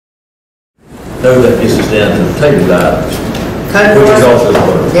know that this is down to the table items, Code which is enforcement, also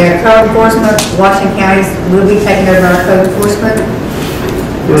part of it. yeah, code enforcement, Washington County will be taking over our code enforcement.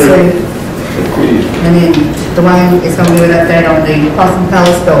 So, and then Dwayne is gonna do an update on the Possum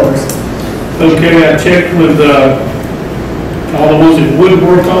Palace doors. Okay, I checked with all the ones that would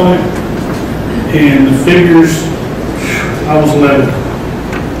work on it, and the figures, I was level.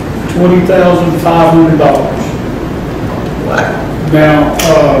 $20,500. Wow. Now,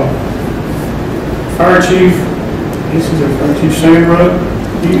 Fire Chief, this is our Fire Chief Sam Rudd.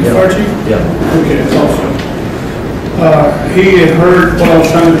 He is Fire Chief? Yeah. Okay, that's awesome. He had heard what I was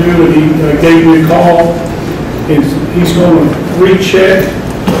trying to do, and he gave me a call. He's going to recheck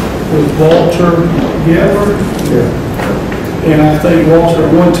with Walter Geller. Yeah. And I think Walter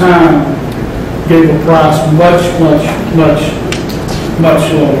at one time gave a price much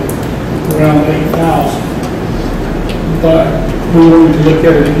lower, around $8,000. But we wanted to look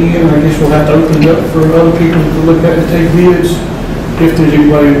at it again. I guess we'll have to open it up for other people to look at it and take bids if there's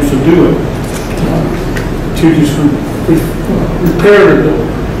anybody else to do it. To just repair the door.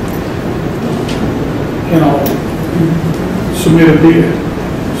 And I'll submit a bid.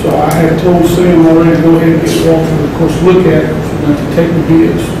 So I had told Sam already to go ahead and get Walter, of course, look at it, and to take the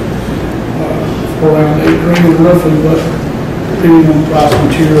bids for around $8,000 roughly, but depending on the price of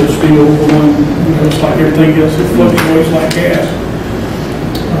material, steel, it's like everything else, it fluctuates like gas.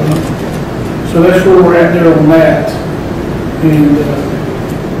 So that's where we're at there on that. And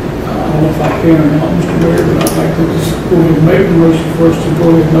I don't know if I can or not, Mr. Mayor, but I'd like to just go ahead and make the motion for us to go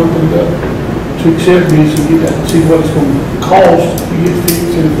ahead and open it up to accept bids and get that, and see what it's going to cost to get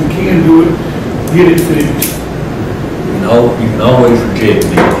fixed, and if we can do it, get it fixed. You can always reject it.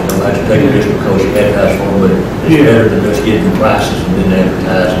 You don't have to take it just because you advertise for them, but it's better than just getting the prices and then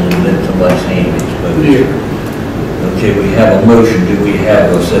advertising and letting somebody's hand be exposed. Okay, we have a motion. Do we have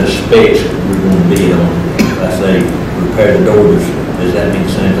a set of specs that we're going to bid on? I say repair the doors. Does that mean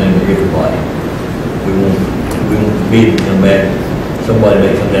the same thing to everybody? We want the bid to come back. Somebody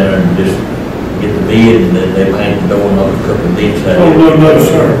may come down there and just get the bid and then they paint the door and knock a couple of dents out. Oh, no,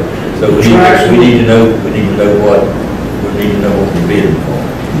 sir. So we need to know what we're bidding for.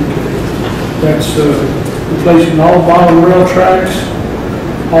 That's replacing all bottom rail tracks,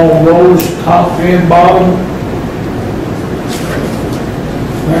 all rollers, top and bottom.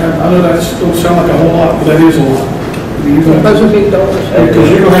 Man, I know that don't sound like a whole lot, but that is a lot. Those are big doors. Because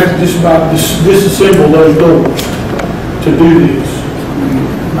you're going to have to just about disassemble those doors to do this.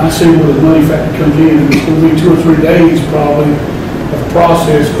 I see where the money factor comes in, and it's going to be 2 or 3 days probably of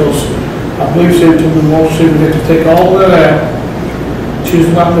process, because I believe Sam told me, Walter said we have to take all of that out,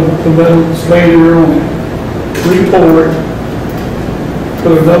 chisel out the metal slater on it, re-pour it,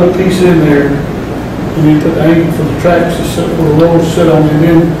 put another piece in there, and then put the angle for the tracks to sit, for the rollers to sit on, and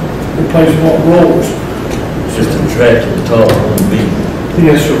then replace all the rollers. It's just the tracks at the top are going to be.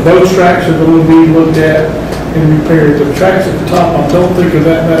 Yes, sir. Both tracks are going to be looked at and repaired. The tracks at the top, I don't think are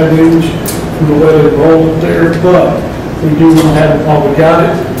that bad damage from the way they roll up there, but we do want to have it while we got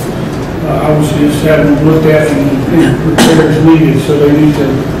it. I was just having them looked at and repairs needed, so they need to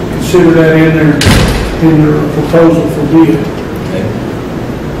consider that in their proposal for bid. Okay.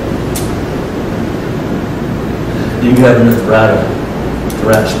 Do you have enough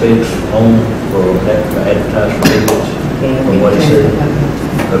right specs on for advertising for bids? From what he said?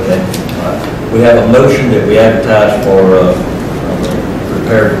 Okay. All right. We have a motion that we advertise for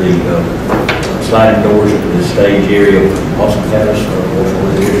repair the sliding doors at the stage area of Wausau Palace or Wausau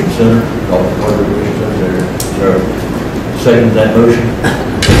Recreation Center. Second that motion?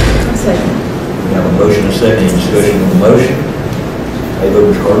 Second. We have a motion and a second. Any discussion on the motion? How you vote,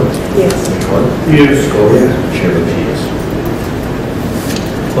 Ms. Carter? Yes. Mr. Carter? Yes. Ms. Carter? Chair votes yes.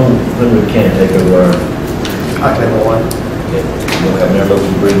 When we can take over our... October 1. Okay. We'll have their local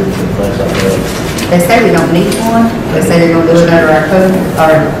agreements and things like that. They say we don't need one. They say they're gonna do it under our code,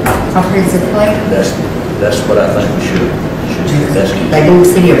 our comprehensive plan. That's what I think we should. That's good. They do the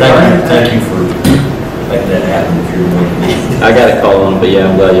city of Vernon. Thank you for making that happen if you're going to be. I got a call on it, but yeah,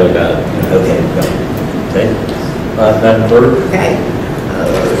 I'm glad y'all got it. Okay, okay. Madam Clerk? Okay.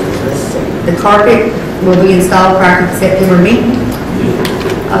 Let's see. The carpet will be installed prior to the September meeting.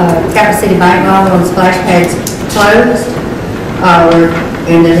 Capital City Bank loan on splash pads closed.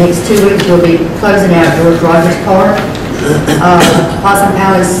 In the next 2 weeks, we'll be closing out George Rogers Park. Possum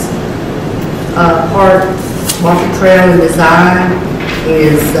Palace Park walking trail and design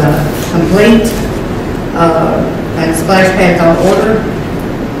is complete, and splash pads on order.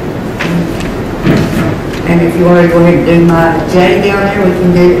 And if you want to go ahead and do my J down there, we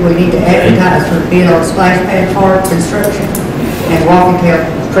can do. We need to advertise for bid on splash pad park construction and walking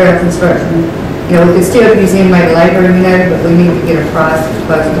trail construction You know, we could still use inmate labor, you know, but we need to get a price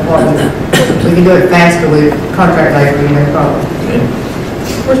for both departments. We can do it faster with contract labor, you know, probably. Okay.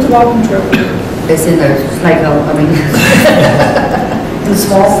 Where's the ball control? It's in the snake hole, I mean. In the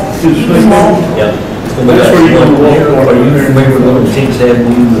swamp. Small. Yeah. That's where you're gonna walk. Are you remember going to Sixth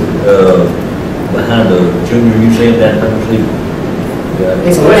Avenue, behind the junior museum down there, please?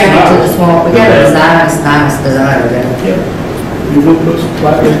 It's Oh, that's down to the nice. swamp. We got a nice design over there. Yeah. You will put some,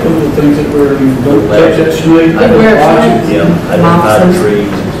 like, a couple of things that where you don't touch that snake, I don't don't- watch it. Yeah, identify the trees.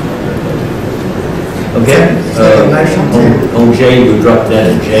 Okay, on J, we dropped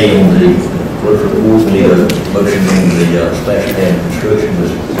down to J on the work report, we need a motion on the splash pad construction,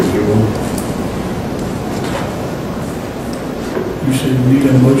 was your one? You said we need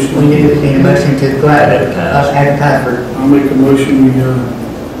a motion. We need a motion to go out and advertise for, I'll make a motion, we,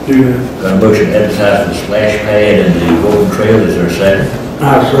 do that. Got a motion to advertise for the splash pad and the golden trail, is there a second?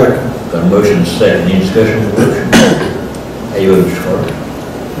 I second. Got a motion and a second, any discussion on the motion? How you vote, Mr. Carter?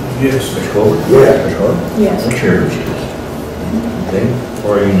 Yes. Mr. Colbert? Yes. Mr. Carter? Yes. The chair votes yes. Okay,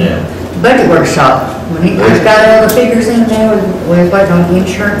 where are you now? budget workshop. I've got all the figures in there, we're waiting on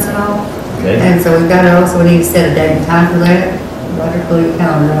insurance and all. Okay, And so we've got to also, we need to set a date and time for that. Roger, pull your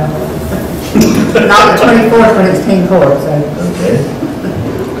calendar out. Not the 24th when it's 10 court, so. okay.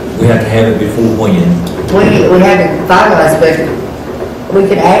 We have to have it before when? We haven't finalized, but we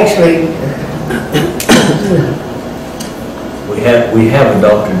could actually, We have a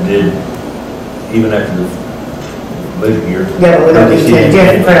doctor did, even after the budget year. yeah, but we don't need to,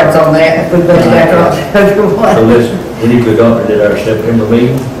 Jeff Crowd's on that, if we budget after October So 1. listen, we need to adopt it at our September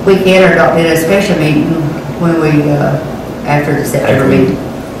meeting. We can adopt it at a special meeting when we, after the September After we- meeting.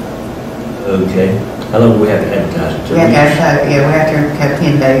 Okay, how long do we have to advertise it? 2 We have to weeks? advertise, yeah, we have to have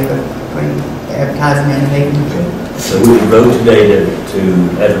 10 days for advertising in the meeting, So we can vote today to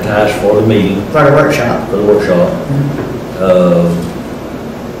advertise for the meeting, for the workshop. for the workshop.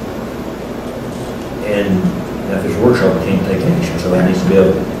 And if there's a workshop, we can't take action, so that needs to be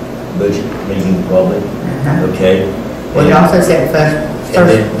a budget meeting probably, Uh-huh. okay? We can also set the And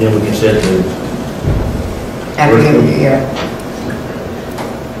first, then we can set the, after, yeah.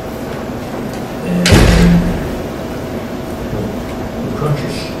 and,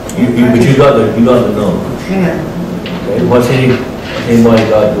 crunches. But you got the numbers. Yeah. Okay, what's anybody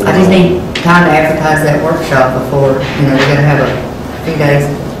got? going I just on? need time to advertise that workshop before, we're gonna have a few days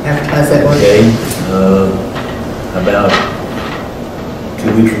to advertise that workshop. Okay, about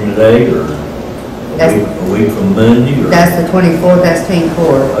 2 weeks from today, or a week from Monday, or? That's the 24th, that's 10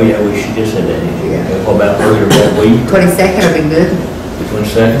 court. Oh, yeah, she just said that, didn't she? Yeah. Okay, what about earlier that week, 22nd will be good. the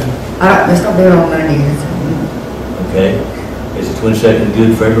 22nd? Let's not do it on Monday. Okay, is the 22nd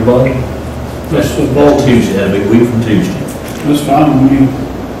good for everybody? That's the That's ball. Tuesday, that'll be a week from Tuesday, That's fine, we,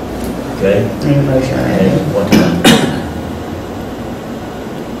 okay? Need a motion on And that. what time?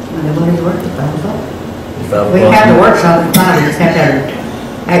 Nobody's working, 5 o'clock. Is 5 o'clock? We have the workshop at 5, we just have to have an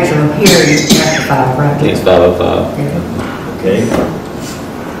actual hearing after 5, right? It's 5:05. Yeah. Okay.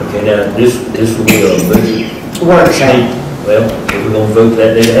 Okay, now, this will be a budget. Workshop. Well, if we're gonna vote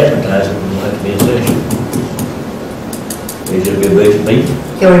that day to advertise it, we're gonna have to be in session. Is it a good budget meeting?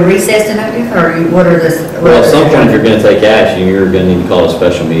 Can we recess tonight, or what are the? Well, at some point, if you're gonna take action, you're gonna need to call a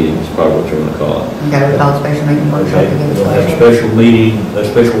special meeting, is probably what you're gonna call it. Okay, we call a special meeting workshop Okay, again. we're gonna have a special meeting, a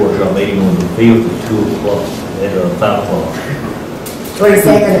special workshop meeting on the 5th at 2 o'clock, at 5 o'clock.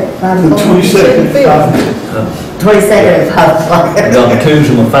 22nd at 5 the o'clock. 22nd, 22nd at 5 o'clock. We got the 2s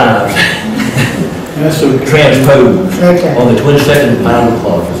and the 5s that's okay. transposed Okay. on the 22nd at 5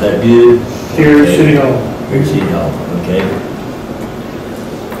 o'clock, is that good? Here at City Hall. Here, City Hall, okay?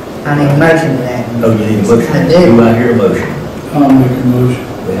 I need a motion to that. Oh, you need a motion? I do. Do I hear a motion? I'll make a motion.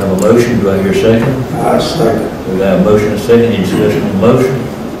 We have a motion, do I hear a second? I second. We got a motion and a second, any discussion on the motion?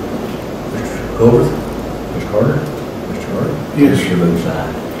 Mr. Colbert? Mr. Carter? Mr. Carter? Yes. Your vote's aye.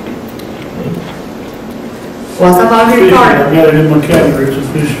 Okay. Wausau Volunteer Fire, I got it in my calendar, it's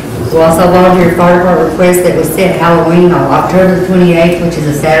official. Wausau Volunteer Fire Department request that we set Halloween on October the 28th, which is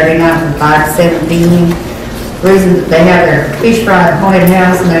a Saturday night from 5 to 7 p.m. Reason that they have their fish fry at haunted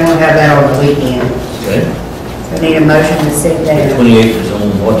house and they want to have that on the weekend. Okay, So I need a motion to set the that 28th is on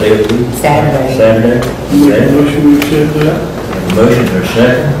what day of the week? Saturday. Saturday? I make a Okay. motion, we accept that. Have a motion, or a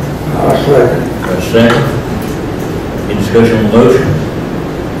second? I second. Or a second? Any discussion on the motion?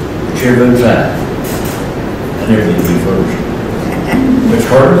 The chair votes aye. I never get to be first. Mr.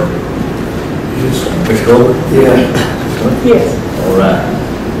 Carter? Yes. Mr. Colbert? Yes. Yes. All right.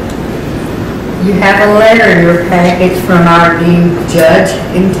 You have a letter in your package from our new judge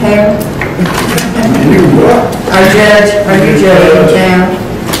in town. You what? Our new judge in town.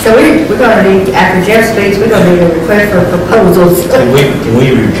 So we we're gonna need, after Jeff speaks, we're gonna need a request for proposals. Can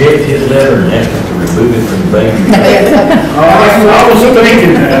we reject his letter and ask him to remove it from the bank? I was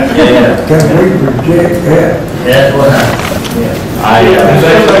thinking that. Yeah, Can we reject that? that's what Is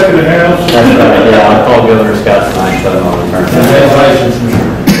that back in the house? That's right, yeah, I called Governor Scott tonight, so I'm on the turn. congratulations,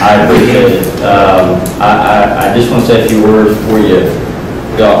 Mr. I appreciate it. I just want to say a few words before you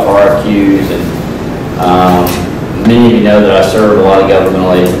go off RFQs, and many of you know that I serve a lot of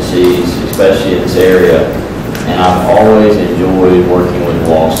governmental agencies, especially in this area, and I've always enjoyed working with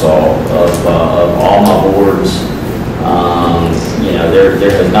Wausau. Of all my boards, you know, there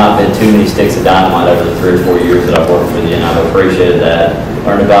has not been too many sticks of dynamite over the 3 or 4 years that I've worked with you, and I've appreciated that.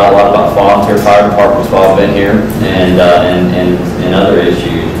 Learned a lot about volunteer fire departments while I've been here, and other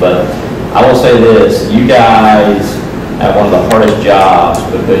issues. But I will say this: you guys have one of the hardest jobs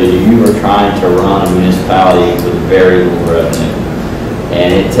because you are trying to run a municipality with very little revenue,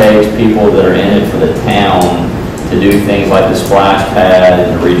 and it takes people that are in it for the town to do things like the splash pad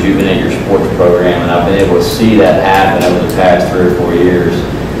and to rejuvenate your sports program. And I've been able to see that happen over the past 3 or 4 years.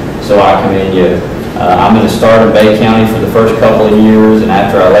 So I commend you. I'm going to start in Bay County for the first couple of years, and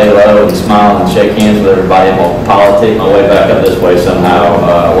after I lay low and smile and shake hands with everybody, I'm going to politic my way back up this way somehow,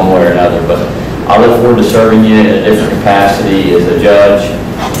 one way or another. But I look forward to serving you in a different capacity as a judge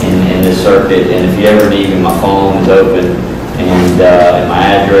in this circuit. And if you ever need me, my phone is open, and my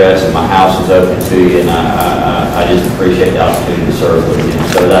address and my house is open to you, and I just appreciate the opportunity to serve with you.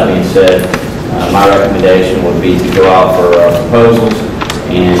 So that being said, my recommendation would be to go out for proposals,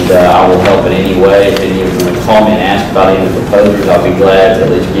 and I will help in any way. If any of you want to call me and ask about any of the proposals, I'll be glad to at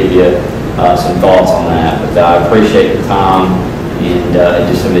least give you some thoughts on that. But I appreciate the time, and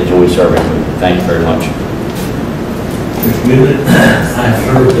just have enjoyed serving with you. Thank you very much. Mr. Goodman, I've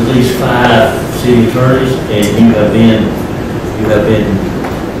served at least 5 city attorneys, and you have been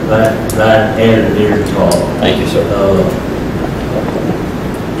right at near the top. Thank you, sir.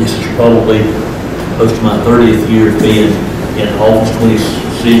 This is probably close to my 30th year of being in office,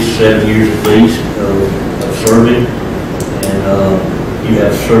 26, 7 years at least of serving, and you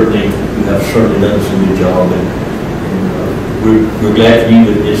have certainly done some good job, and we're glad for you.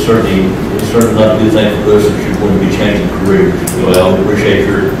 But it's certainly not a good thing for us that you're going to be changing careers. Well, we appreciate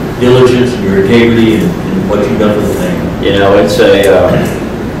your diligence and your integrity and what you've done for the family. You know, it's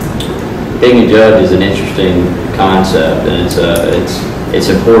being a judge is an interesting concept, and it's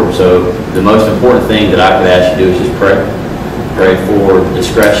important. So the most important thing that I could ask you to do is just pray for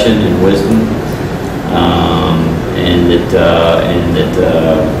discretion and wisdom, and that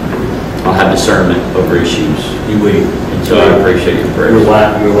I'll have discernment over issues. You will. And so I appreciate your prayers.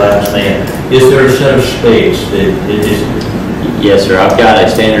 Your wise man. Is there a set of specs that it is? Yes, sir. I've got a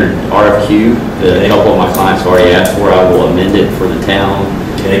standard RFQ that a couple of my clients have already asked for. I will amend it for the town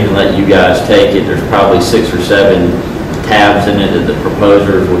and let you guys take it. There's probably 6 or 7 tabs in it that the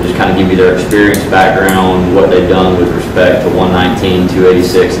proposers will just kind of give you their experience, background, what they've done with respect to 119,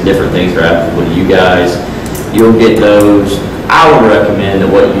 286, different things that are applicable to you guys. You'll get those. I would recommend that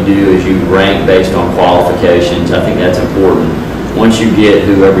what you do is you rank based on qualifications. I think that's important. Once you get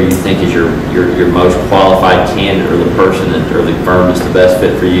whoever you think is your most qualified candidate, or the person or the firm that's the best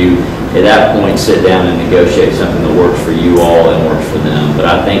fit for you, at that point sit down and negotiate something that works for you all and works for them. But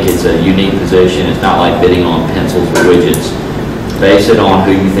I think it's a unique position. It's not like bidding on pencils or widgets. Base it on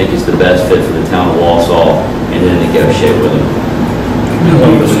who you think is the best fit for the town of Wausau, and then negotiate with them.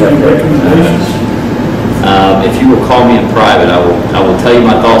 If you will call me in private, I will tell you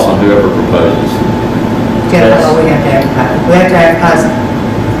my thoughts on whoever proposes. Jeff, we have to advertise. We have to advertise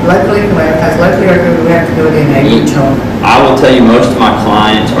locally, we advertise locally, or we have to do it in a regional? I will tell you, most of my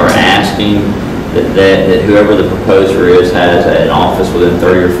clients are asking that whoever the proposer is has an office within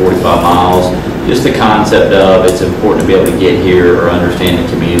 30 or 45 miles. Just the concept of it's important to be able to get here or understand the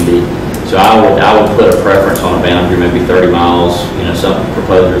community. So I would put a preference on a boundary, maybe 30 miles. You know, some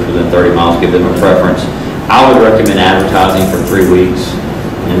proposers within 30 miles, give them a preference. I would recommend advertising for 3 weeks,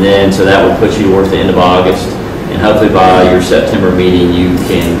 and then so that would put you towards the end of August, and hopefully by your September meeting you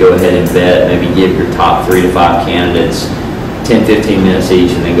can go ahead and vet, maybe give your top 3 to 5 candidates 10-15 minutes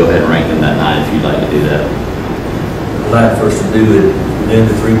each, and then go ahead and rank them that night if you'd like to do that. I'd like for us to do it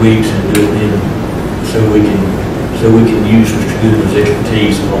within the 3 weeks and do it then, so we can use Mr. Goodman's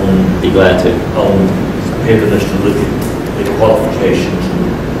expertise Be glad to. on helping us to look at the qualifications.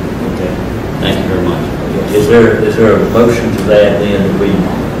 Okay. Thank you very much. Is there a motion to that then that we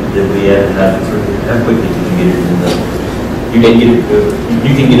advertise it through? How quickly can you get it in the? You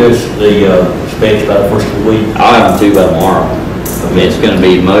can get us the specs by the first of the week. I'll have them to you by tomorrow. I mean, it's going to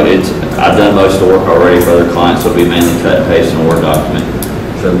be, I've done most of the work already for other clients, so it'll be mainly cut and paste in a Word document.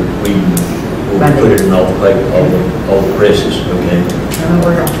 so we'll put it in all the paper, all the presses, okay?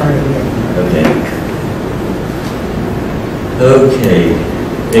 We're not started yet. Okay. Okay.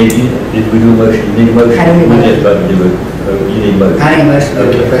 Hey, did we do a motion? You need a motion? I need a motion. We just about to do it. You need a motion? I need a motion.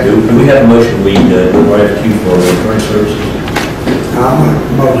 Okay. Do we have a motion we RFQ for attorney services? I'll make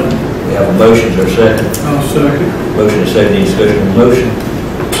a motion. We have a motion, is there a second? I'll second. Motion is second, any discussion on the motion?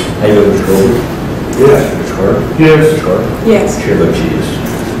 How you vote, Mr. Colby? Yes. Mr. Carter? Yes. Mr. Carter? Yes. Chair votes yes.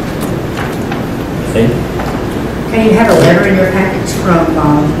 Okay. Okay, you have a letter in your package from,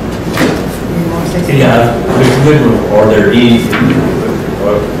 Yeah, Mr. Goodman, are there any,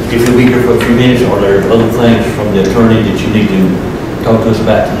 or if you'll be here for a few minutes, are there other things from the attorney that you need to talk to us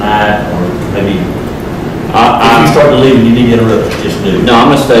about tonight, or maybe, if you start to leave and you need to interrupt, just do. No,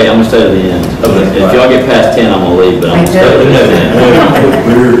 I'm gonna stay to the end. Okay. If y'all get past 10, I'm gonna leave, but I'm gonna stay to the end.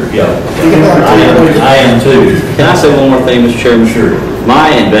 I am too. Can I say one more thing, Mr. Chairman? Sure.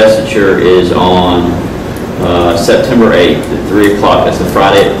 My investiture is on September 8th at 3 o'clock. That's a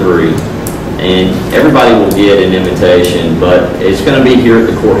Friday at 3. And everybody will get an invitation, but it's going to be here at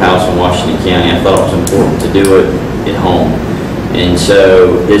the courthouse in Washington County. I thought it was important to do it at home. And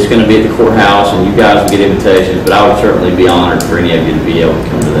so it's going to be at the courthouse, and you guys will get invitations, but I would certainly be honored for any of you to be able to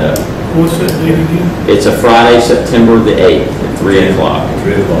come to that. What's that date again? It's a Friday, September the 8th at 3 o'clock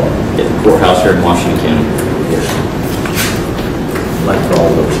 3 o'clock. at the courthouse here in Washington County. Yes. Like for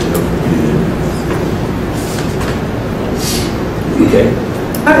all of us to go. Okay.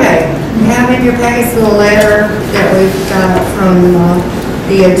 Okay, you have in your package a little letter that we've got from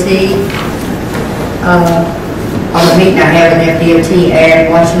DOT. On the meeting I had with FDOT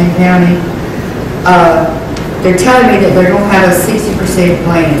and Washington County. They're telling me that they're going to have a 60%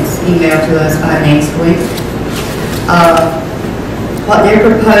 plans emailed to us by next week. What they're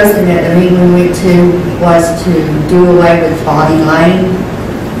proposing at the meeting we went to was to do away with Body Lane,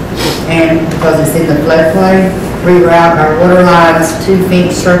 and because it's in the floodplain, reroute our water lines 2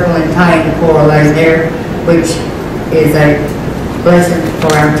 feet circle and tie into coral lane there, which is a blessing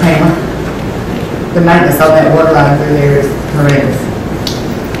for our town. The maintenance on that water line through there is horrendous.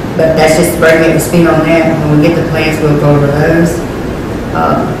 But that's just bringing the speed on that. When we get the plans, we'll go over those.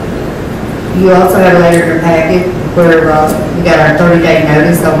 You also have a letter in your packet where we got our 30-day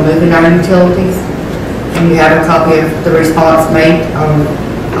notice on moving our utilities. And you have a copy of the response made on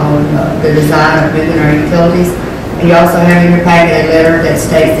the design of moving our utilities. And you also have in your packet a letter that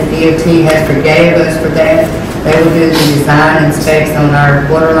states that DOT has forgave us for that. They will do the design and specs on our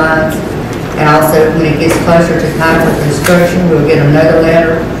water lines. And also, when it gets closer to time for construction, we'll get another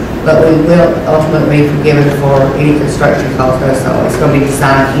letter, but we will ultimately be forgiven for any construction costs also. It's going to be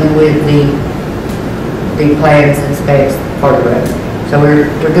designed in with the plans and specs for the road. So we're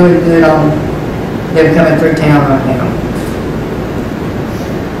doing good on them coming through town right now.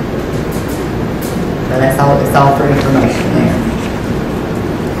 So that's all, it's all for information there.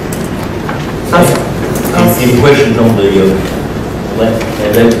 Any questions on the, and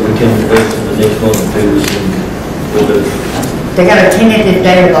then we can go to the next one and do this and we'll do. They got a tentative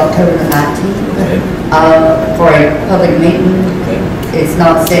date of October the 19th Okay. For a public meeting. Okay. It's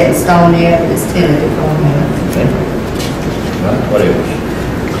not set in stone yet, but it's tentative on that. Okay. Right, what else?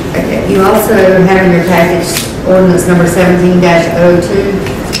 Okay. You also have in your package ordinance number 17-02,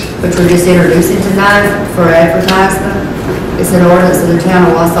 which we're just introducing tonight for advertisement. It's an ordinance of the town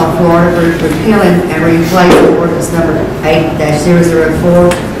of Wausau, Florida, for repealing and replacing ordinance number 8-004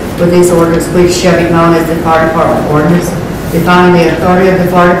 with this ordinance, which shall be known as the fire department ordinance, defining the authority of the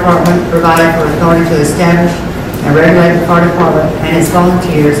fire department, providing for authority to establish and regulate the fire department and its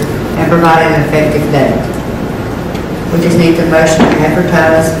volunteers, and providing an effective date. We just need the motion to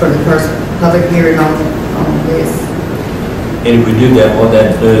advertise for the first public hearing on this. And if we do that, what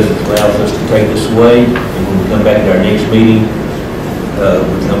that does is allows us to take this away, and when we come back to our next meeting,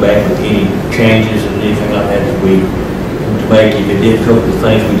 we come back with any changes and anything like that that we want to make. If it did cover the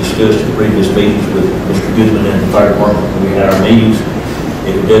things we discussed in previous meetings with Mr. Goodman and the fire department when we had our meetings,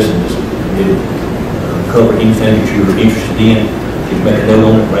 if it doesn't cover anything that you were interested in, just make a note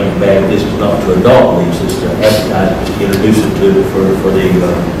on it, bring it back. This is not to adopt these, it's to advertise, just to introduce it to for the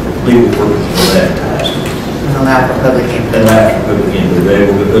legal purposes of advertising. And allow for public input. And after public input, they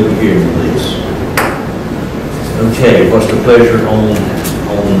will get public hearing on this. Okay, what's the pleasure on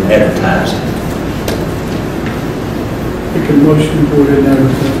advertising? Make a motion to go ahead and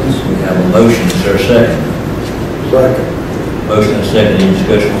advertise. We have a motion, is there a second? Second. Motion and second, any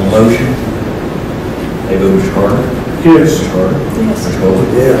discussion on the motion? They go, Mr. Carter? Yes. Mr. Carter? Yes. Mr. Holder?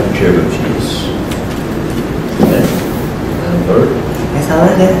 Yeah. Chair votes yes. Okay. Madam Clerk? That's all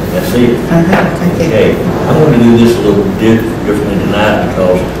I got. That's it. Thank you. Okay, I'm going to do this a little differently tonight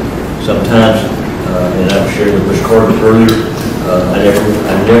because sometimes, and I was sharing with Ms. Carter earlier, I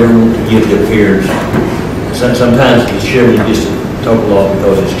never want to give the appearance. Sometimes the chairman gets to talk a lot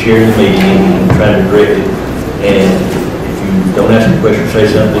because it's chairing the meeting and trying to direct it. And if you don't ask a question, say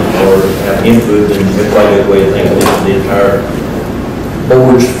something, or have input, then everybody goes away and thinks the entire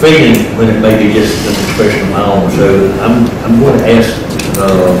board's feeling when it may be just an expression of my own. So I'm going to ask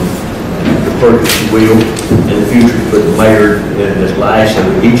the clerk, if you will, in the future, to put the mayor as last, so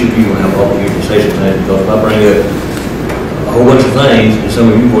that each of you will have an opportunity to say something, because if I bring up a whole bunch of things, and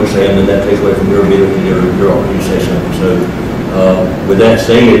some of you want to say them, then that takes away from your ability, your opportunity to say something. So with that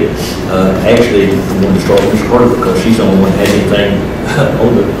said, actually, I'm going to start with Ms. Carter, because she's the only one that has anything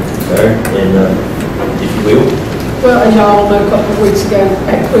on there, and if you will. Well, as y'all know, a couple of weeks ago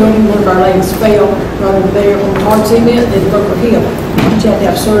at Quilting, one of our ladies fell right over there on the hard cement and broke her hip. She had to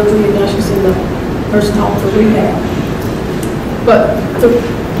have surgery, and now she's in the nursing home for rehab. But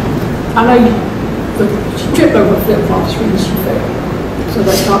I know she tripped over flip-flops when she fell, so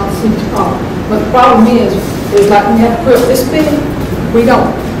that's not the huge problem. But the problem is like we have to put this big, we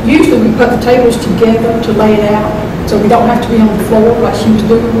don't. Usually we put the tables together to lay it out, so we don't have to be on the floor like she was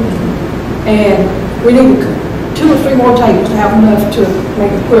doing. And we need 2 or 3 more tables to have enough to make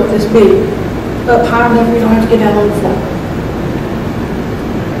it put this big. Up high enough, we don't have to get down on the floor.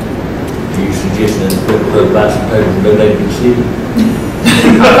 Are you suggesting that put a bicycle table and donate to the city?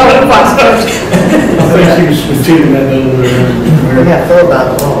 I thought it was vice versa. I think she was continuing that the other way around. We got 4 by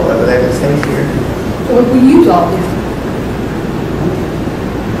the wall over there that stays here. Well, we use all this.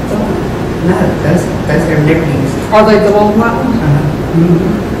 No, those are never used. Are they the long white ones?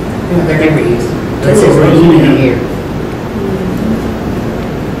 No, they're never used. This is what you in here.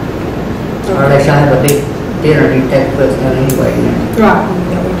 Or unless I have a big dinner, you take the bus down anyway, you know. Right,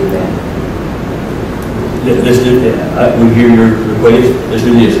 yeah, we do that. Let's do that. We hear your request. Let's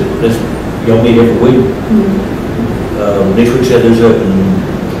do this. Y'all meet every week. Next week, set those up and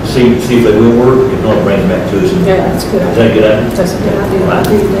see if they will work. If not, bring them back to us. Yeah, that's good. Is that a good idea? That's a good idea. All I right.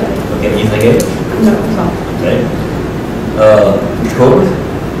 do that. Okay, anything else? No, no. Okay. Mr. Corbett,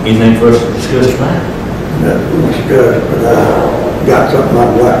 anything for us to discuss tonight? That was good, but I got something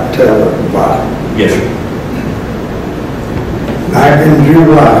I'd like to tell everybody. Yes, sir. Back in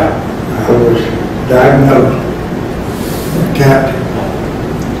July, I was diagnosed with cancer.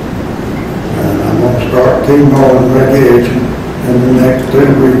 And I'm gonna start chemo and radiation in the next 2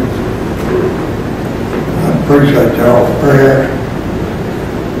 weeks. I appreciate y'all's prayers.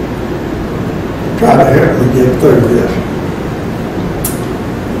 Try to help me get through this.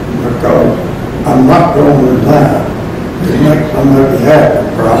 Because I'm not going to resign. It makes somebody happy,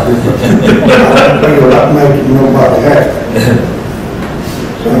 probably, but I don't feel like making nobody happy.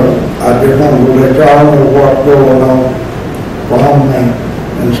 So I just want to let y'all know what's going on from me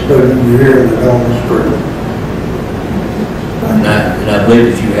instead of you hearing it on the street. And I believe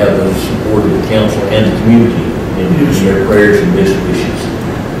that you have the support of the council and the community in your prayers and best wishes.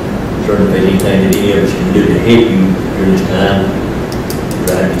 Certainly, anything that any of us can do to help you during this time,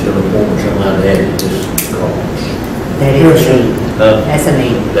 try to an appointment or something like that, just call us. That is a need. That's a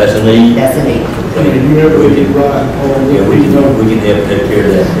need. That's a need? That's a need. Okay. You ever get right, or Yeah, we can help take care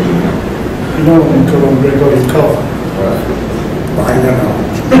of that need. you know, when you come on, drink all your coffee. All right. I know.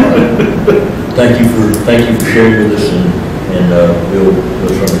 Thank you for sharing with us, and we'll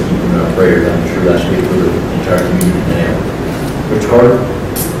certainly keep in our prayers. I'm sure I speak for the entire community now. Mr. Carter?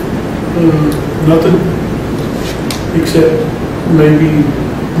 Nothing, except maybe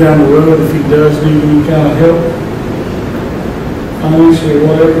down the road, if he does need any kind of help, financially or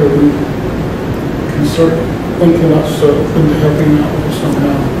whatever, we can start thinking about something to help him out with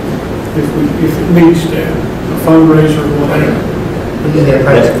somehow, if it needs to, a fundraiser or whatever. We can get a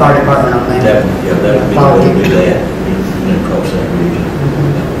fire department on that. That would be the way to do that, and then cross that region.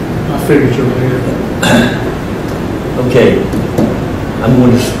 I figured you were there. Okay, I'm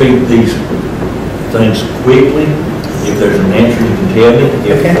going to speak these things quickly. If there's an answer, you can tell me.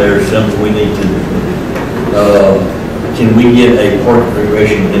 If Okay. there's something we need to, can we get a park and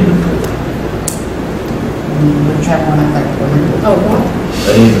recreation inventory? We'll try one, I think, for them. Oh, what?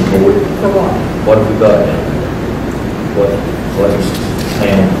 An inventory, For what? what have we got now? What does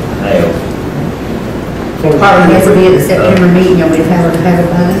town have? Probably has to be at the September meeting, and we'd have it by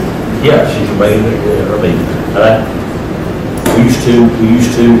then. Yeah, she's ready to, I mean, we used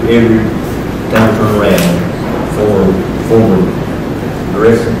to every time we turn around, former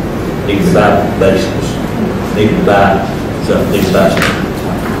director, needed to buy bases, needed to buy something,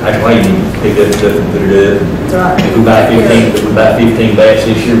 That's why you need to pick up stuff and put it up. Right. If we buy 15 bags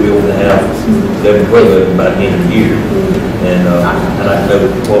this year, we ought to have 11, 12 of them by the end of the year. And I'd like to know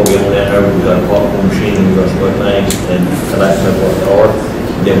what we own down there, we've got a popcorn machine, we've got some other things, and I'd like to know what they are.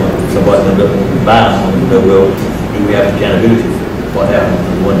 Then when somebody ends up buying them, we know, well, do we have accountability for what happened to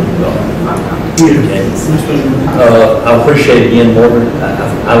the one that we got? Okay. I appreciate it again, Margaret.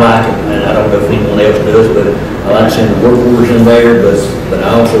 I like it, and I don't know if anyone else does, but I like seeing the work orders in there, but I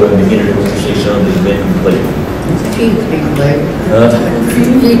also am beginning to want to see some that's been completed. It's a few people there.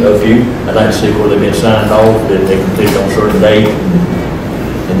 A few. I'd like to see where they've been signed off, that they completed on a certain date,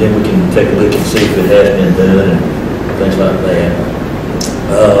 and then we can take a look and see if it has been done and things like that.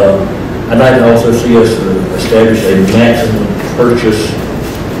 I'd like to also see us establish a maximum purchase,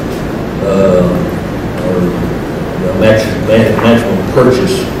 or maximum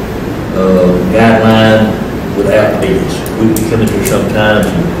purchase guideline without bids. We come in here sometimes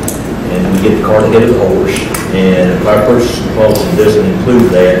and we get the cart ahead of the horse, and if our purchasing policy doesn't include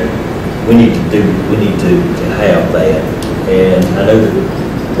that, we need to have that. And I know that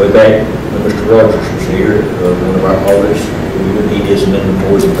way back when Mr. Rogers was here, one of our audits, he did some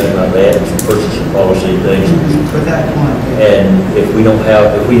inventories and things like that, and some purchasing policy things. Without one. And if we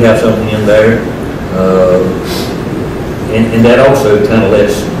have something in there, and that also kind of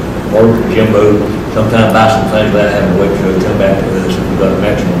lets Margaret and Jimbo sometimes buy some things without having to wait till they come back to us. If we've got a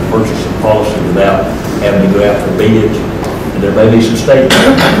maximum purchasing policy without having to go out for bids, and there may be some state.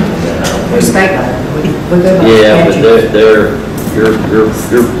 State, we go by Yeah, but statute.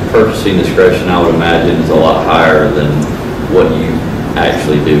 your purchasing discretion, I would imagine, is a lot higher than what you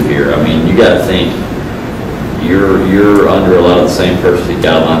actually do here. I mean, you gotta think, you're under a lot of the same purchasing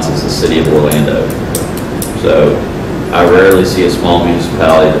guidelines as the city of Orlando. So I rarely see a small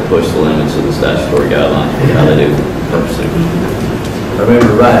municipality that push the limits of the statutory guidelines for how they do purchasing. I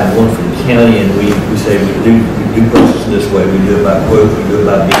remember writing one from the county, and we say we do purchase this way. We do it by quote, we do it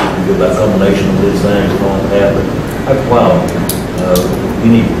by bid, we do it by combination of these things and all that. But after a while, we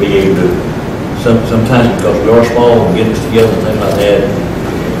need to be able to, sometimes because we are small, we get this together and things like that,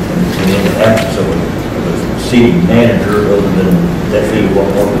 and in the absence of a city manager, other than that fee what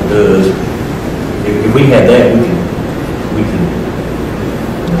Margaret does, if we had that, we can.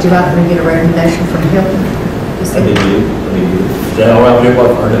 Would you like me to get a recommendation from Hilton? That'd be good. Is that all right with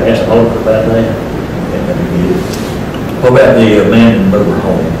everybody for her to ask Oliver about that? That'd be good. What about the abandoned mobile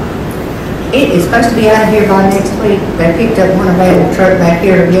home? It is supposed to be out of here by next week. They picked up one available truck back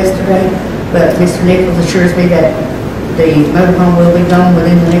here yesterday, but Mr. Nichols assures me that the mobile home will be gone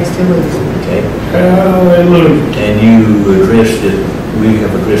within the next 2 weeks. Okay. Hallelujah. And you addressed it, we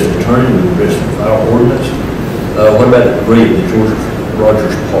have addressed the attorney, we've addressed the fire ordinance. What about the debris at the George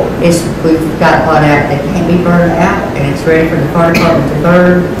Rogers Park? We've got one out that can't be burned out, and it's ready for the fire department to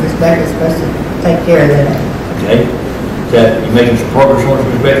burn. Ms. Becca's supposed to take care of that. Okay. Is that, you making some progress on it,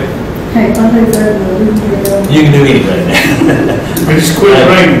 Ms. Beck? Hey, I think that we can, You can do anything now. It's quit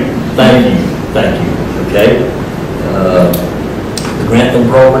raining. Thank you, okay. The Grantham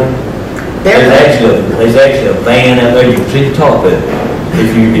property, there's actually a van out there, you can see the top of it.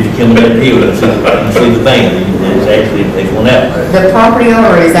 If you come down the hill, you see the van, there's one out there. The property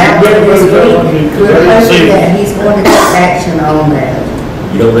owner is out there this week. We're hoping that he's going to take action on that.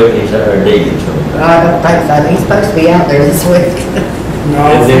 You don't reckon he's out there digging something? I don't think so. He's supposed to be out there this week. No,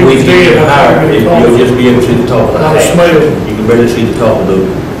 And then we can get higher, you'll just be able to see the top of the Not a house. smell. You can barely see the top of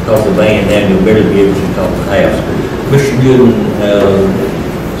the van, and you'll barely be able to see the top of the house. Mr. Goodman,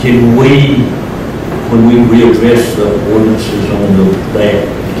 can we, when we readdress the ordinances on that,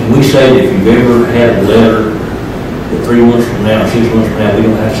 can we say that if you've ever had a letter that 3 months from now, 6 months from now, we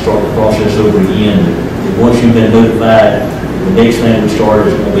don't have to start the process over again, that once you've been notified, the next thing we start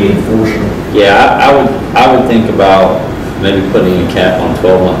is going to be enforcement? Yeah, I would think about maybe putting a cap on a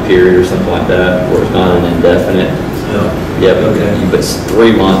 12-month period or something like that, where it's not an indefinite. Yeah, but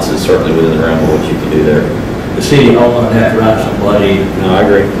 3 months is certainly within the realm of what you can do there. The city ought not have to write somebody, No, I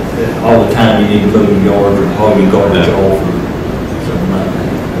agree. all the time you need to mow your yard or haul your garbage off or something like that.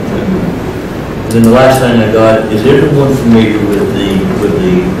 And then the last thing I got, is everyone familiar with the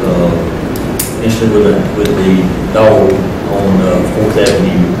incident with the dog on 4th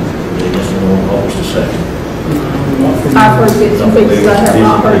Avenue, the incident on August the 2nd? I've heard bits and pieces, I have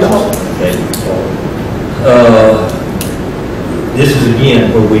not heard the whole. Okay. This is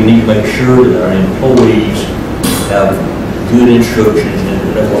again where we need to make sure that our employees have good instructions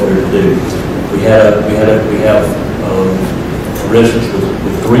and know what they're to do. We have residents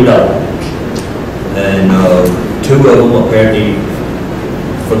with 3 dogs, and 2 of them apparently,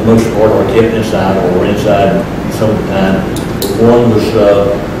 for the most part, are kept inside or inside some of the time. One was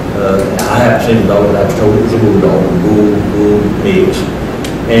I haven't seen the dog, but I was told it was a bulldog, bull mix.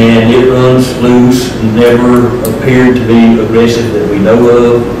 And it runs loose, never appeared to be aggressive that we know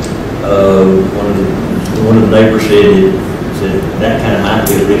of. One of the neighbors said that kind of might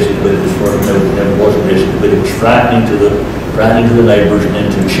be aggressive, but as far as I know, it never was aggressive, but it was frightening to the neighbors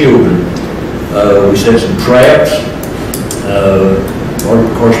and to children. We set some traps,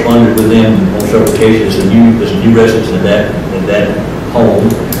 corresponded with them on several occasions as a new residence in that home.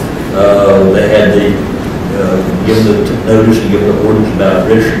 They had given the notice and given the orders about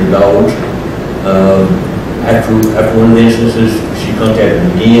registering the dogs. After one of the instances, she contacted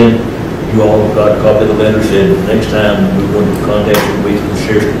me again. You all got a copy of the letter, said next time we want to contact you, we from the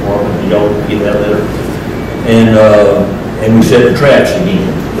sheriff's department, and y'all get that letter. And we set the traps again.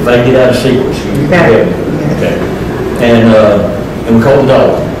 If I get out of sequence, you can help me. Okay. And we called the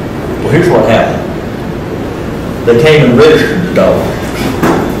dog. Well, here's what happened. They came and registered the dog.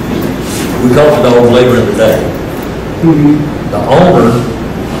 We caught the dog later in the day. The owner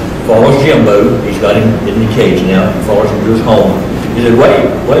follows Jimbo. He's got him in the cage now. He follows him to his home. He said, wait,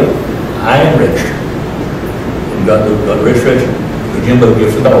 I am registered. You got the registration? So Jimbo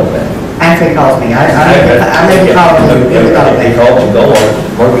gives the dog back. After he calls me, I made the call to give the dog He back. called and go on.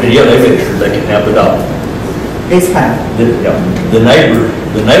 Mark said, yeah, they registered. They can have the dog. This time. The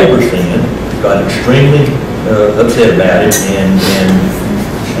neighbors then got extremely upset about it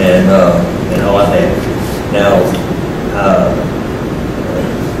and all that. Now,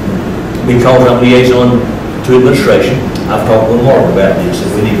 because I'm liaison to administration, I've talked with Mark about this, and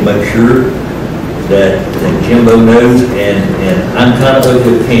we need to make sure that Jimbo knows, and I'm kind of of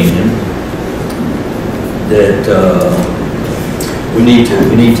the opinion that we need to,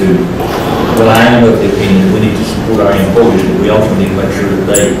 well, I am of the opinion that we need to support our employees, but we also need to make sure that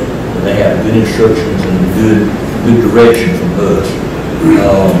they have good instructions and good direction from us.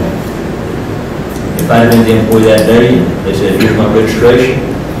 If I had been the employee that day, they said, here's my registration,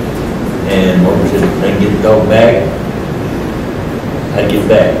 and Mark said, they can get the dog back, I'd get it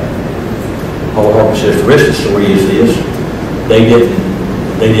back. Paul Harper says, the rest of the story is this: they didn't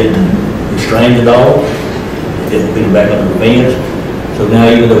restrain the dog, they didn't put him back under the fence. So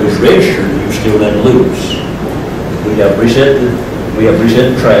now, even though he's registered, he was still let loose. We have reset the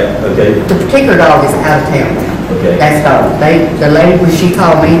trap. Okay. The particular dog is out of town now. Okay. That's dog. The lady, when she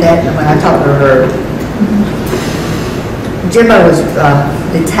called me when I talked to her, Jimbo was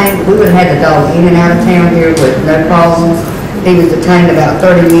detained. We would have had the dog in and out of town here with no problems. He was detained about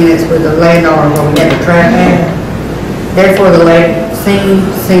 30 minutes with the landowner where we had the trap at. Therefore, the lady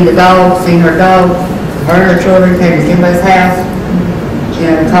seen the dog, seen her dog. Her and her children came to Jimbo's house.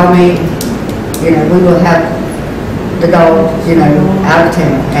 Called me. We will have the dog, out of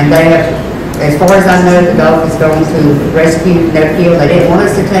town. And they have, as far as I know, the dog is going to rescue, no kill. They didn't want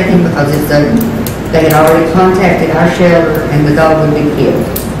us to take him because they had already contacted our shelter and the dog would be killed.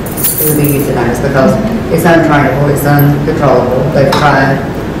 It would be euthanized because it's untrainable, it's uncontrollable. They've tried.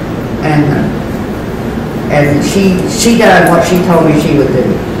 And she done what she told me she would do.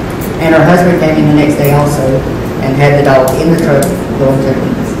 And her husband came in the next day also and had the dog in the truck going to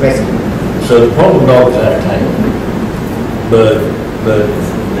rescue. So the problem dog is out of town, but I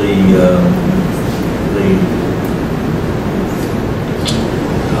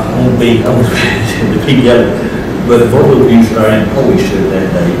won't be together, but the verbal abuse that our employees took that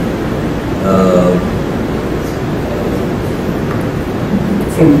day.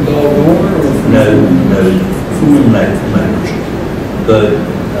 From the dog owner or from? No, from neighbors. But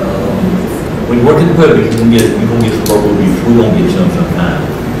when you work in the public, you're gonna get some verbal abuse. We're gonna get some sometime.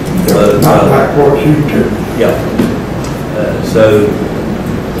 Not like what you do. Yeah. So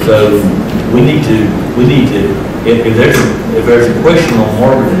we need to, if there's a question on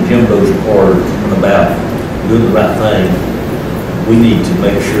Margaret and Jimbo's part about doing the right thing, we need to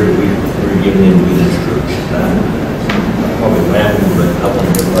make sure that we're giving them good instructions. I'm probably rambling, but I want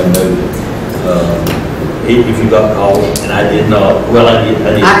everybody to know that, if you got called, and I did not, well, I did.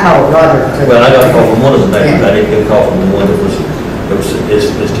 I called Roger. Well, I got a call from one of the neighbors. I didn't get a call from the one that was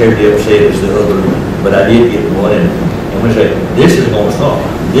as terribly upset as the other, but I did get one, and we say, this is going to stop.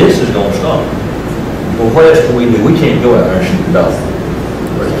 This is going to stop. Well, what else can we do? We can't go out there and shoot the dog,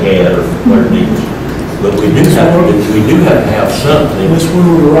 or the cat, or whatever it needs. But we do have to have something. This one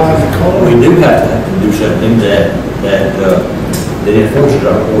would arrive at call. We do have to do something that enforces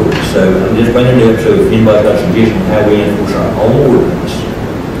our ordinance. So I'm just bringing it up, so if anybody's got a suggestion on how we enforce our own ordinance.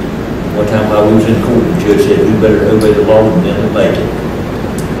 One time while we was in court, the judge said, we better obey the law than to make it.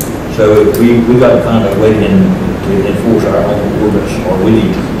 So we got to find a way to enforce our own ordinance, or we need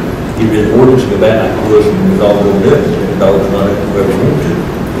to get rid of the ordinance, go back like it was when we was all grown up, and the dogs run up wherever we want to.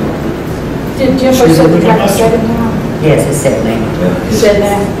 Did Jim first set the traffic setting time? Yes, it's set now. Said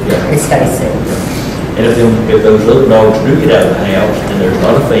that. Yeah. It stays set. And if those little dogs do get out of the house and there's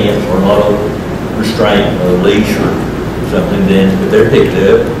not a fence or not a restraint or a leash or something, then if they're picked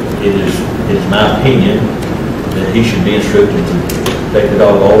up, it's my opinion that he should be instructed to take the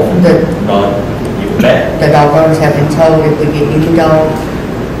dog off and not give it back. The dog owners have been told if we get any dog,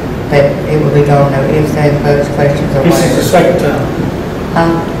 that it will be gone, no ifs, ands, buts, questions, or This is the whatever. second time.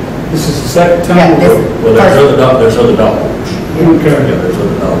 Huh? This is the second time. Yeah, this, Well, there's other dogs. Okay. Yeah, there's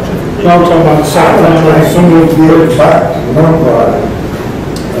other dogs. No, I'm talking about the second time, when someone's Give really it back to nobody.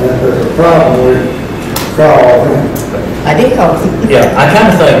 And if there's a problem with it, call him. I did call him. Yeah, I kind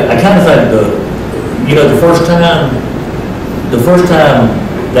of think the first time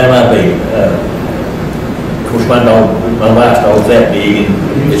that might be, of course, my wife's dog's that big,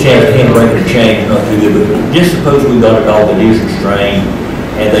 and the chance of him breaking a chain is not too good, but just suppose we got a dog that is restrained,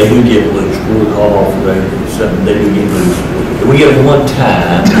 and they do get loose, we'll call off, something, they do get loose. If we get them one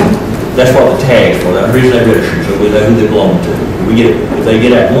time, that's what the tag's for, the reason they're registered, so we know who they belong to. If they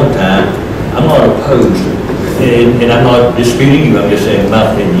get out one time, I'm not opposed, and I'm not disputing you, I'm just saying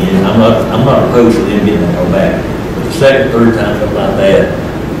my opinion, I'm not opposed to them getting that dog back. But the second, third time, something like that,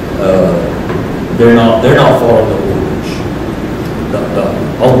 they're not following the rules. The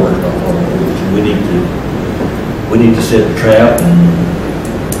owner's not following the rules, and we need to set the trap and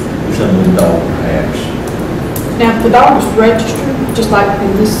do something with the dog, perhaps. Now, if the dog is registered, just like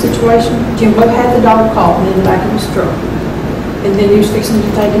in this situation, Jimbo had the dog caught in the back of his truck. And then he was fixing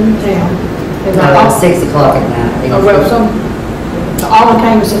to take him to town. And the About dog- 6 o'clock at night. Oh, well, the owner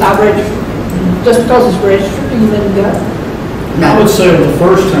came and said, I registered. Just because it's registered, do you let him go? I would No, say it was the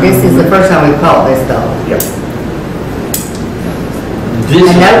first time. this is the first time we've caught this dog. Yep.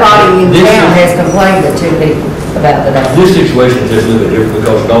 And nobody in town has complained but 2 people about the dog. This situation is just a little bit different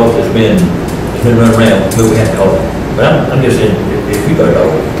because the dog has been running around, but we have to call it. But I'm just saying, if you got a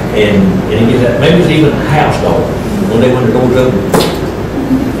dog and it gets out, maybe it's even a house dog, one day when the door's open,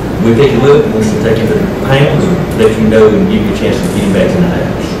 we pick him up, wants to take him to the pound, let you know and give you a chance to get him back in the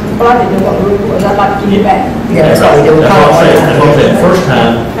house. Well, I didn't know what the rule was. I'd like to get it back. Yeah, that's what we do. That's what I'm saying, that's what I'm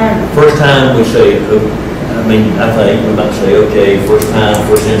saying. First time we say, I think we might say, okay, first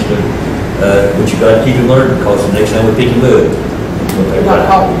incident, but you gotta keep him learning because the next time we pick him up, you're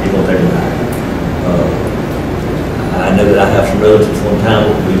gonna take him back. I know that I have some relatives one time,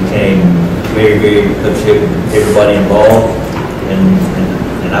 we became very, very upset with everybody involved,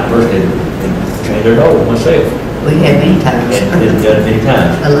 and I personally had trained their dog myself. We had many times. And done it many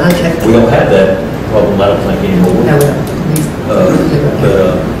times. Elijah. We don't have that problem, I don't think, anymore. No,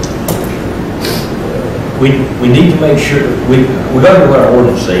 We need to make sure, we got to know what our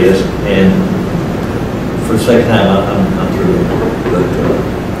ordinance says, and for the sake of time, I'm through. But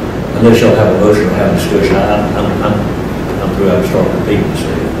unless y'all have a motion or have a discussion, I'm through, I'm starting to repeat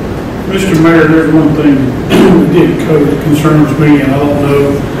myself. Mr. Mayor, there's one thing we did code that concerns me, and I don't know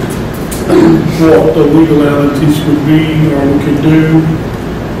what the legalities would be or we could do,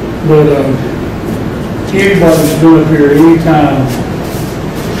 but anybody's been up here any time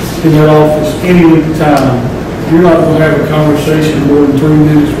in that office, any length of time, you're not going to have a conversation more than 3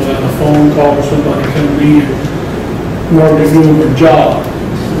 minutes without a phone call or somebody coming in while they're doing their job.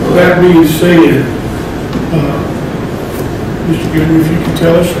 That being said, Mr. Goodman, if you can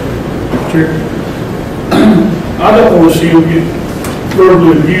tell us, I don't want to see them get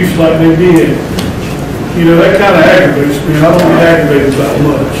verbally abused like they did. You know, that kind of aggravates me. I don't get aggravated that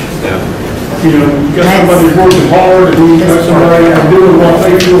much. Yeah. You know, you got somebody working hard, and you got somebody doing what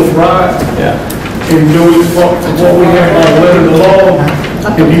they feel is right, Yeah. and doing what we have by the letter of the law.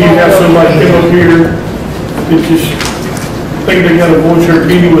 And you have somebody come up here that just think they got to voice their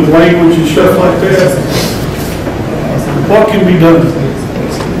opinion with language and stuff like that. What can be done?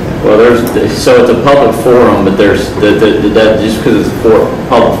 Well, so it's a public forum, but there's, that just because it's a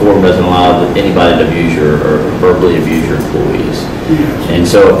public forum doesn't allow anybody to abuse or verbally abuse your employees. And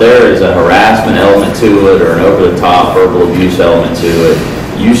so if there is a harassment element to it or an over-the-top verbal abuse element to it,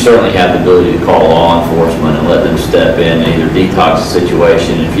 you certainly have the ability to call law enforcement and let them step in and either detox the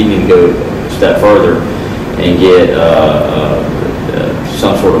situation. If you need to go a step further and get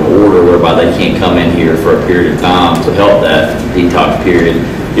some sort of order whereby they can't come in here for a period of time to help that detox period,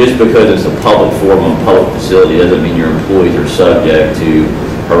 just because it's a public forum, a public facility, doesn't mean your employees are subject to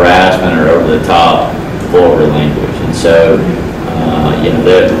harassment or over-the-top vulgar language. And so,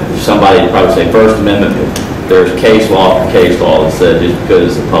 somebody would probably say First Amendment, but there's case law after case law that said just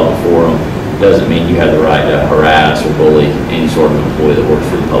because it's a public forum doesn't mean you have the right to harass or bully any sort of employee that works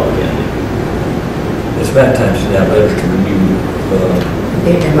for the public entity. It's about time to now letters to review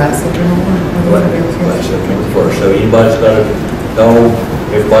Did it about September 1, or whatever it Right, was. September 1st. So anybody's got a dog,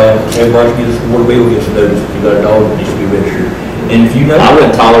 everybody gets a water bill, gets a notice. If you got a dog, it needs to be registered. And if you know. I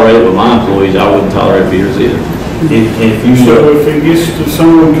wouldn't tolerate it with my employees, I wouldn't tolerate it with yours either. If you So know. if it gets to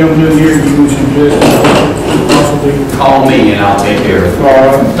someone comes in here, you would suggest possibly, Call me and I'll take care of it.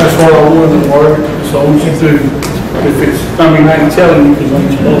 that's what I wanted to work, so I want you to, if it's, I mean, I ain't telling you because I'm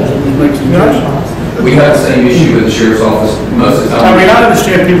supposed to, it makes a judgment. We have the same issue with the sheriff's office most of the I time. mean, I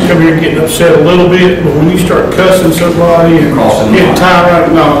understand people come here getting upset a little bit, but when you start cussing somebody and Crossing the getting line. tired,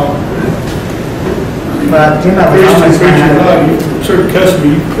 no. But Jim, I was Christian, almost Christian, trying to. you start cussing me,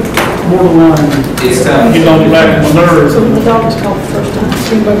 you put borderline, It's time. get on the back of my nerves. So when the dog was called the first time,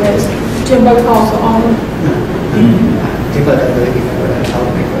 Jimbo calls the owner. Jim, I don't really know what I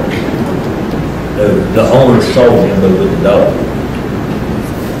told me first. The owner sold him with the dog.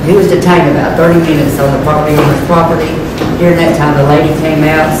 He was detained about 30 minutes on the property owner's property. During that time, the lady came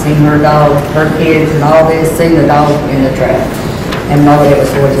out, seen her dog, her kids and all this, seen the dog in the trap. And nobody was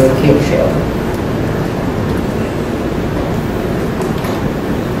going to a kid shelter.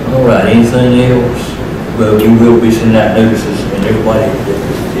 All right, anything else? Well, you will be sending out notices and everybody,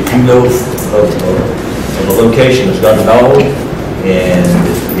 if you know of a location that's got a dog and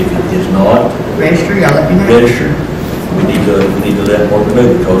if it is not Register, y'all let me know. registered, we need to let Mark know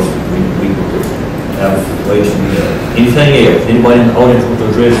because we have ways to do that. Anything else? Anybody in the audience want to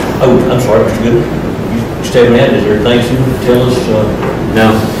address? Oh, I'm sorry, Mr. Good. You stay around. Is there things you want to tell us No,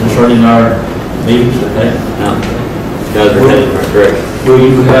 concerning our meetings? Okay. no. No, they're headed in the right direction. Will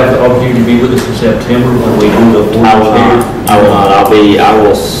you have the opportunity to be with us in September when we do the I will ordinance not, I will not, I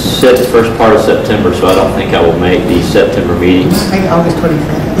will sit the first part of September, so I don't think I will make the September meetings. I think August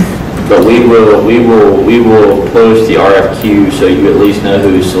 27th. But we will post the RFQ so you at least know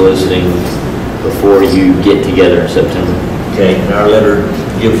who's soliciting before you get together in September. Okay, and our letter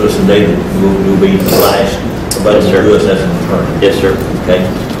gives us a date that will be the last, about Yes, sir. to us as an attorney. Yes, sir. Okay.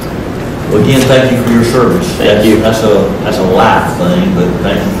 Well, again, thank you for your service. Thank you. That's a life thing, but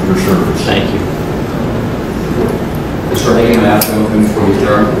thank you for your service. Thank you. Mr. Hagan, I have something for you,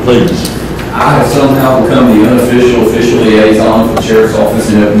 sir. Please. I have somehow become the unofficial official liaison for the sheriff's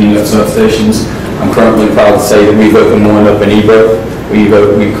office in opening up substations. I'm currently proud to say that we've opened one up in Evo.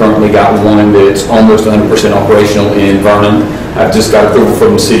 We've currently got one that's almost 100% operational in Vernon. I've just got approval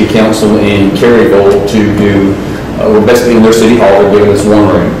from the city council in Caryville to do, we're basically in their city hall, they're giving us one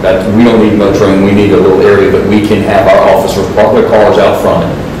room. That, we don't need much room, we need a little area, but we can have our officers park their cars out front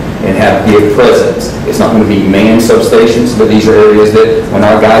and be a presence. It's not going to be manned substations, but these are areas that when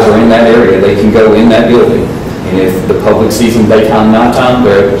our guys are in that area, they can go in that building. And if the public sees them daytime, nighttime,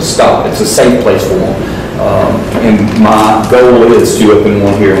 they're able to stop. It's a safe place for them. And my goal is to open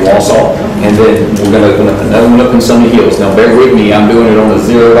one here in Wausau, and then we're going to open up another one up in Sunny Hills. Now bear with me, I'm doing it on a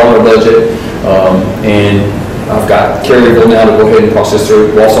 $0 budget, and I've got Caryville now to go ahead and process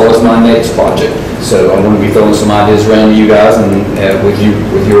through. Wausau is my next project. So I'm going to be throwing some ideas around to you guys, and with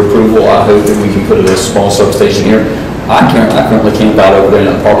your approval, I hope that we can put a small substation here. I currently camp out over there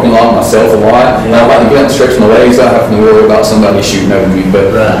in the parking lot myself a lot. Now, if I can get out and stretch my legs, I have to worry about somebody shooting over me.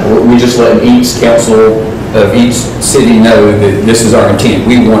 But we just let each council of each city know that this is our intent.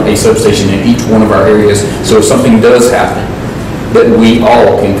 We want a substation in each one of our areas. So if something does happen, that we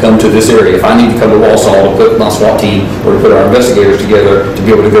all can come to this area. If I need to come to Wausau to put my SWAT team or to put our investigators together to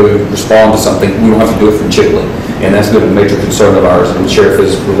be able to go respond to something, we don't have to do it from Chipley. And that's been a major concern of ours, and the sheriff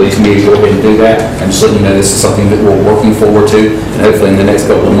has released me to go ahead and do that. I'm just letting you know this is something that we're working forward to, and hopefully in the next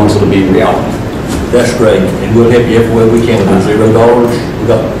couple of months it'll be reality. That's great, and we'll help you every way we can with $0. We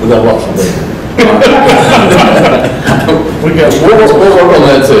got lots of them. We'll work on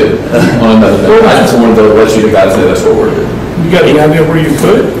that too. On another note. I just wanted to let you guys know that's what we're doing. You got any idea where you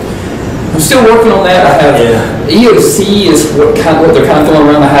put it? I'm still working on that. I have, EOC is what they're kind of throwing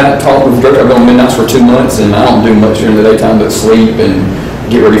around. I haven't talked with the director. I've been on midnights for 2 months, and I don't do much during the daytime but sleep and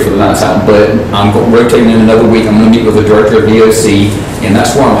get ready for the nighttime. But I'm rotating in another week. I'm going to meet with the director of EOC, and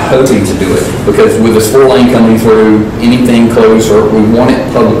that's where I'm hoping to do it. Because with this 4-lane coming through, anything closer, we want it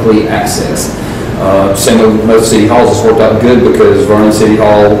publicly accessed. Same with most city halls. It's worked out good because Vernon City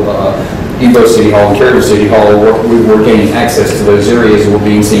Hall, Evo City Hall and Caryville City Hall, we're gaining access to those areas. We're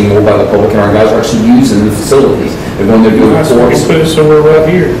being seen more by the public, and our guys are actually using the facilities. And when they're doing That's where you reports, put it somewhere right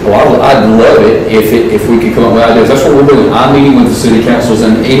here. well, I'd love it if we could come up with ideas. That's what we're doing. I'm meeting with the city councils,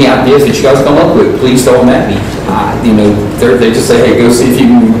 and any ideas that you guys come up with, please throw them at me. They just say, hey, go see if you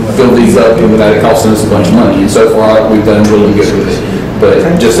can build these up, and without it costing us a bunch of money. And so far, we've done really good with it. But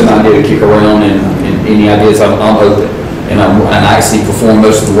just an idea to kick around, and any ideas, I'm open. And I actually perform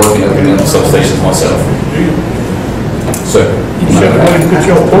most of the work in opening up the substations myself. So, You should have put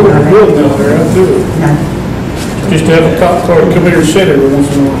your portable building out there, I'd do it. No. Just to have a cop car come here and sit every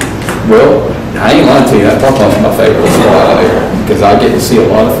once in a while. well, I ain't lying to you, that parking lot's my favorite spot out there, because I get to see a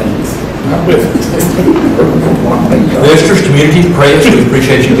lot of things. I'm with it. Visitors, community, press, we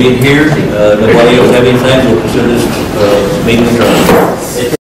appreciate you being here. Nobody else have anything, we'll consider this meeting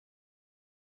adjourned.